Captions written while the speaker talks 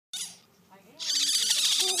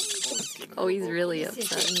Oh, he's really He's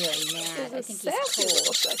upset. just really mad. I think he's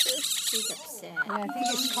cold. He's upset. Yeah, I think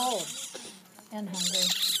he's cold and hungry.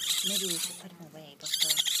 Maybe we should put him away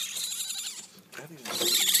before.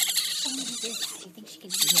 Oh, he did that. You think she can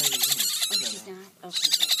do that? Oh, she's not? Okay,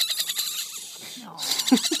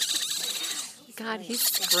 good. God, he's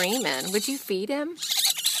screaming. Would you feed him?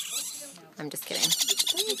 I'm just kidding.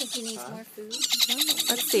 Don't you think he needs more food?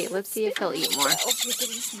 Let's see. Let's see if he'll eat more. Oh, you're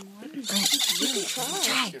getting some more?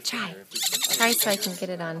 Try so I can get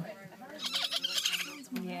it on.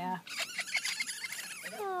 Yeah.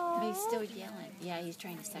 But he's still yelling. Yeah, he's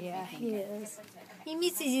trying to suck Yeah, my he finger. is. He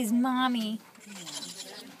misses his mommy.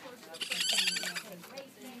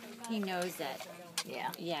 He knows that.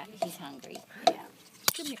 Yeah. Yeah, he's hungry. Yeah.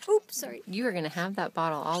 Come here. Oops, sorry. You are going to have that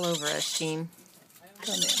bottle all over us, Jean.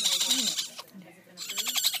 Come here.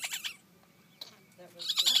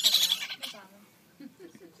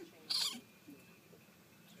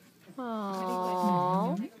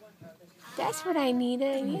 Aww. That's what I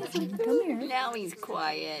needed. Come here. Now he's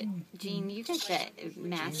quiet. Jean, you got that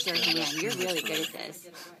master hand. You're really good at this.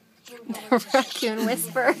 The raccoon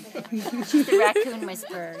whisper. She's the raccoon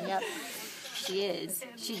whisperer. Yep. She is.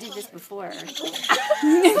 She did this before.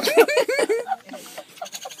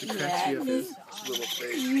 Yeah. Little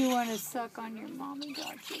face. You want to suck on your mommy,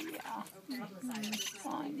 don't you? Yeah.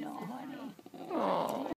 I know, honey. Aww.